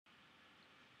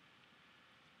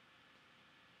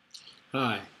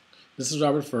Hi, this is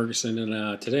Robert Ferguson,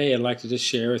 and today I'd like to just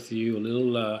share with you a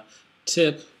little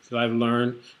tip that I've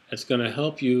learned that's going to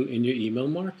help you in your email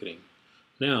marketing.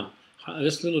 Now,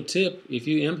 this little tip, if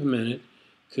you implement it,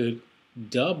 could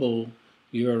double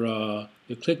your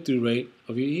click-through rate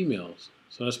of your emails.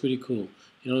 So that's pretty cool.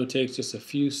 It only takes just a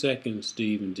few seconds to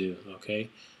even do. Okay,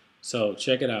 so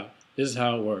check it out. This is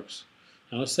how it works.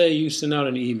 Now, let's say you send out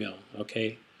an email.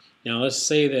 Okay, now let's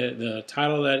say that the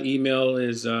title of that email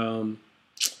is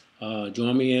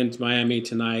join me in Miami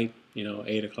tonight,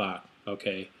 8 o'clock.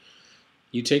 Okay.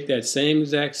 You take that same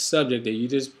exact subject that you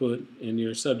just put in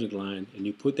your subject line and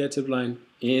you put that subject line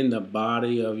in the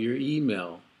body of your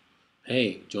email.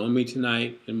 Hey, join me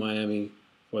tonight in Miami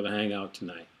for the hangout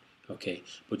tonight. Okay.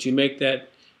 But you make that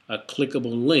a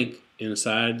clickable link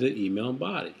inside the email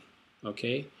body.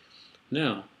 Okay.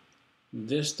 Now,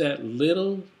 that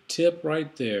little tip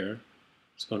right there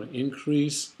is going to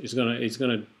increase, it's going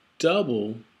to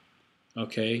double,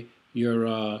 okay,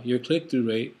 your click-through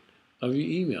rate of your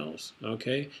emails.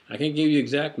 Okay, I can't give you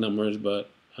exact numbers, but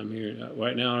I'm here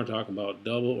right now. I'm talking about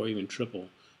double or even triple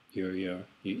your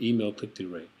email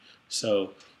click-through rate.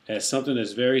 So that's something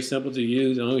that's very simple to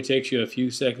use. It only takes you a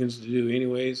few seconds to do,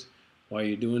 anyways, while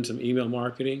you're doing some email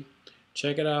marketing.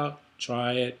 Check it out.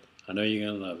 Try it. I know you're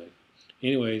gonna love it.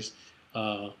 Anyways,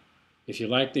 uh, if you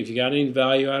got any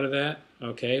value out of that,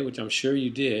 okay, which I'm sure you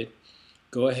did,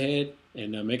 go ahead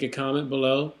and make a comment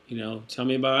below. Tell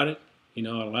me about it. I'd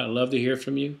love to hear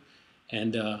from you,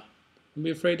 and don't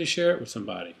be afraid to share it with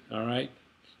somebody. All right,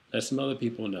 let some other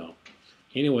people know.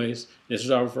 Anyways, this is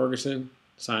Robert Ferguson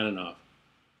signing off.